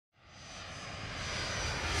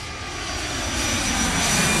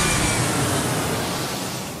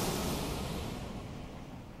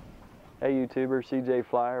YouTuber, CJ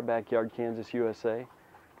Flyer, Backyard Kansas, USA.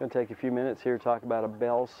 Going to take a few minutes here to talk about a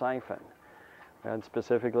bell siphon, and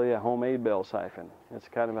specifically a homemade bell siphon. It's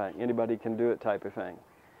kind of a anybody can do it type of thing.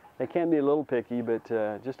 They can be a little picky, but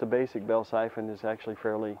just a basic bell siphon is actually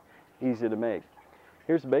fairly easy to make.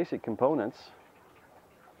 Here's the basic components.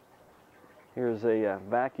 Here's a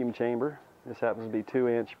vacuum chamber. This happens to be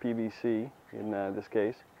 2-inch PVC in this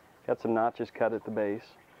case. Got some notches cut at the base.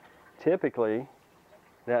 Typically,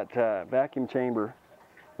 that vacuum chamber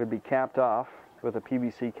would be capped off with a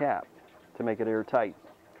PVC cap to make it airtight.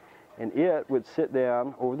 And it would sit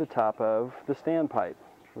down over the top of the standpipe,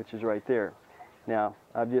 which is right there. Now,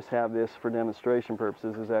 I just have this for demonstration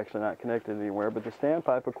purposes. It's actually not connected anywhere, but the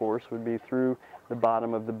standpipe, of course, would be through the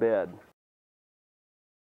bottom of the bed.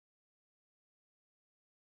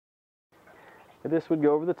 This would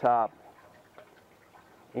go over the top,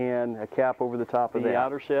 and a cap over the top of the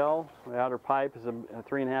outer shell. The outer pipe is a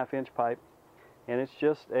 3.5-inch pipe, and it's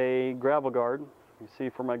just a gravel guard. You see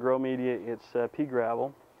for my grow media, it's pea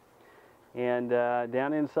gravel. And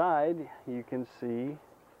down inside, you can see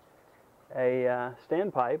a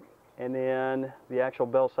standpipe, and then the actual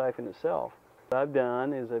bell siphon itself. What I've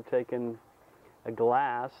done is I've taken a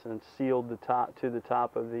glass and sealed the top to the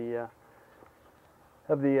top of the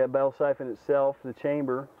bell siphon itself, the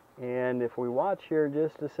chamber. And if we watch here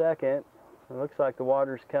just a second, it looks like the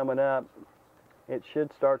water's coming up. It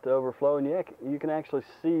should start to overflow, and you can actually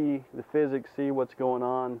see the physics, see what's going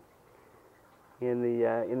on in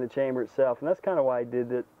the chamber itself. And that's kind of why I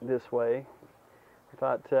did it this way. I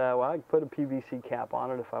thought, well, I could put a PVC cap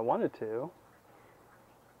on it if I wanted to,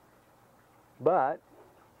 but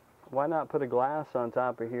why not put a glass on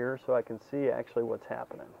top of here so I can see actually what's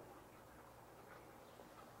happening.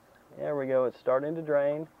 There we go, it's starting to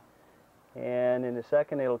drain, and in a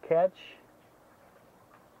second it'll catch,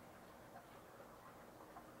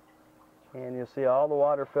 and you'll see all the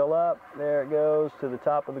water fill up. There it goes to the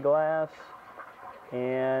top of the glass,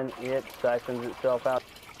 and it siphons itself out.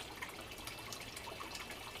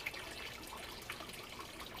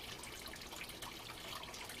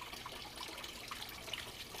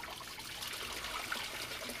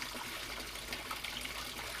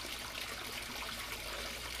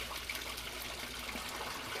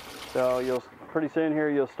 So pretty soon here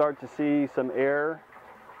you'll start to see some air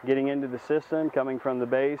getting into the system coming from the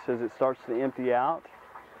base as it starts to empty out.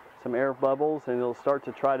 Some air bubbles, and it'll start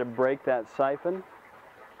to try to break that siphon.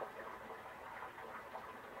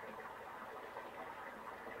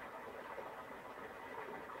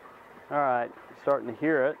 Alright, starting to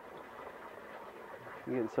hear it.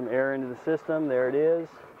 You're getting some air into the system. There it is.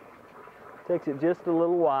 Takes it just a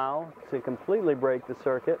little while to completely break the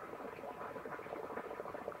circuit.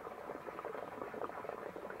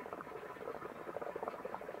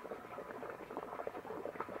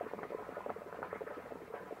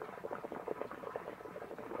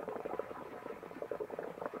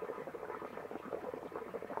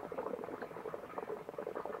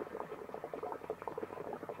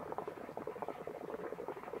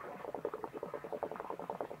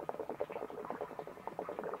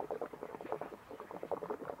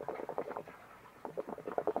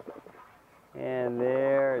 And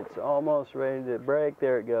there, it's almost ready to break.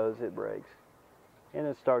 There it goes, it breaks. And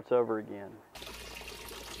it starts over again.